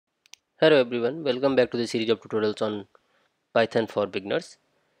Hello everyone, welcome back to the series of tutorials on Python for beginners.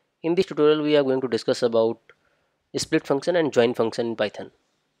 In this tutorial we are going to discuss about split function and join function in Python.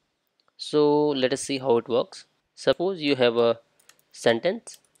 So let us see how it works. Suppose you have a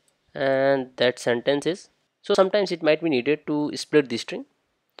sentence and that sentence is, so sometimes it might be needed to split the string.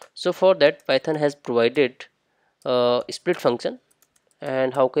 So for that Python has provided a split function.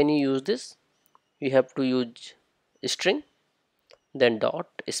 And how can you use this? You have to use string, then dot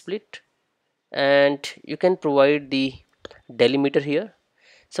split, and you can provide the delimiter here.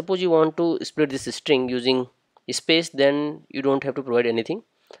 Suppose you want to split this string using space, then you don't have to provide anything,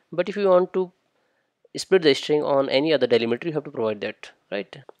 but if you want to split the string on any other delimiter, you have to provide that,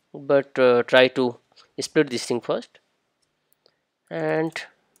 right? But try to split this thing first, and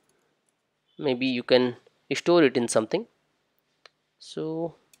maybe you can store it in something.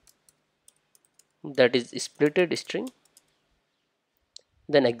 So that is splitted string,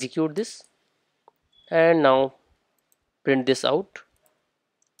 then execute this, and now print this out,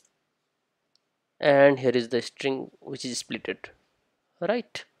 and here is the string which is splitted,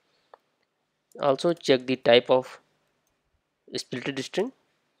 right? Also check the type of splitted string,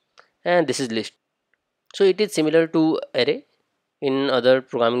 and this is list. So it is similar to array in other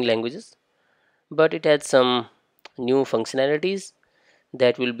programming languages, but it has some new functionalities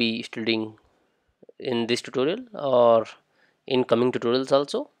that we'll be studying in this tutorial or in coming tutorials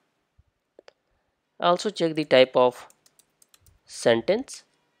also. Also check the type of sentence,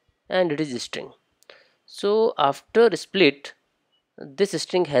 and it is string. So after split, this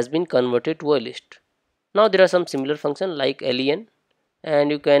string has been converted to a list. Now there are some similar functions like len,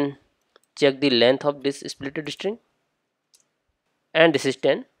 and you can check the length of this splitted string, and this is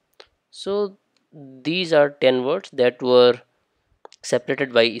 10. So these are 10 words that were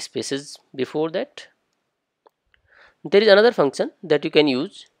separated by spaces before that. There is another function that you can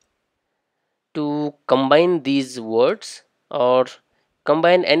use to combine these words or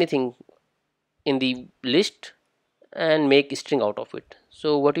combine anything in the list and make a string out of it.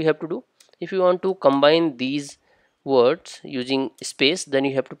 So what you have to do, if you want to combine these words using space, then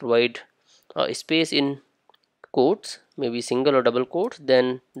you have to provide a space in quotes, maybe single or double quotes,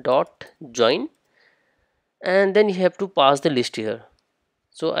 then dot join, and then you have to pass the list here.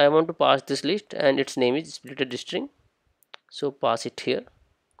 So I want to pass this list and its name is splitted string, so pass it here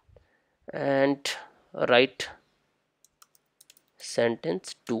and write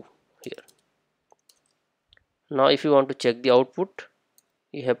sentence 2 here. Now if you want to check the output,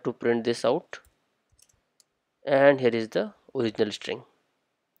 you have to print this out, and here is the original string,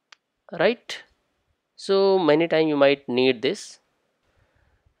 right? So many times you might need this.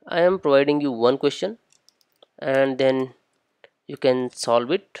 I am providing you one question and then you can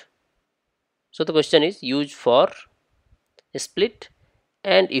solve it. So the question is use for split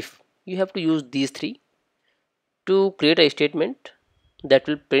and if. You have to use these three to create a statement that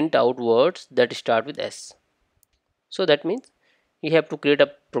will print out words that start with S. So that means you have to create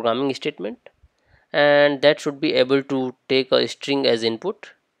a programming statement, and that should be able to take a string as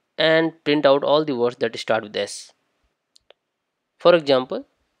input and print out all the words that start with S. For example,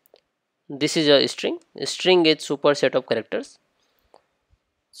 this is a string. A string is superset of characters.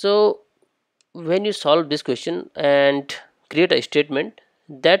 So when you solve this question and create a statement,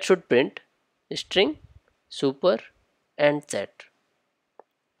 that should print string, super, and set,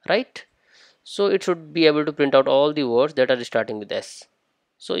 right? So it should be able to print out all the words that are starting with S.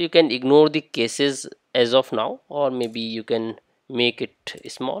 So you can ignore the cases as of now, or maybe you can make it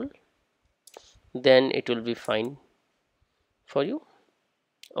small, then it will be fine for you.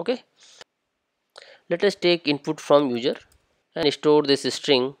 Okay, let us take input from user and store this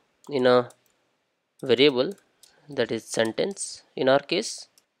string in a variable that is sentence in our case.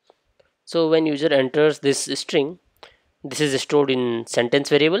 So when user enters this string, this is stored in sentence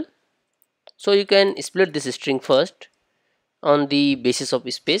variable. So you can split this string first on the basis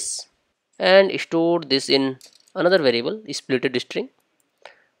of space and store this in another variable splitted string.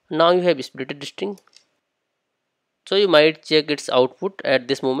 Now you have splitted string, so you might check its output at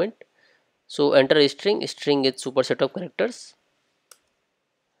this moment. So enter a string, string is superset of characters,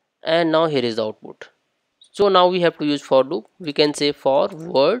 and now here is the output. So now we have to use for loop. We can say for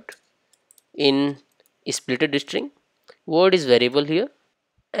word in splitted string. Word is variable here,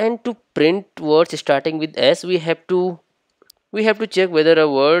 and to print words starting with S, we have to check whether a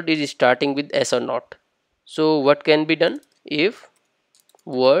word is starting with S or not. So what can be done? If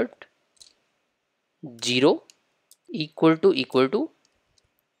word 0 equal to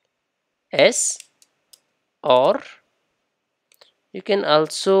S, or you can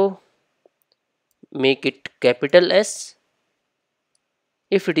also make it capital S.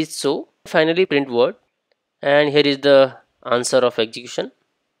 If it is so, Finally print word, and here is the answer of execution.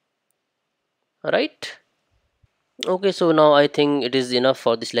 Right. Okay, so now I think it is enough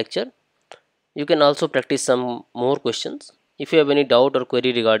for this lecture. You can also practice some more questions. If you have any doubt or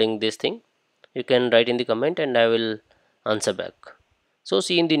query regarding this thing, you can write in the comment and I will answer back. So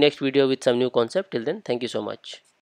see you in the next video with some new concept. Till then, thank you so much.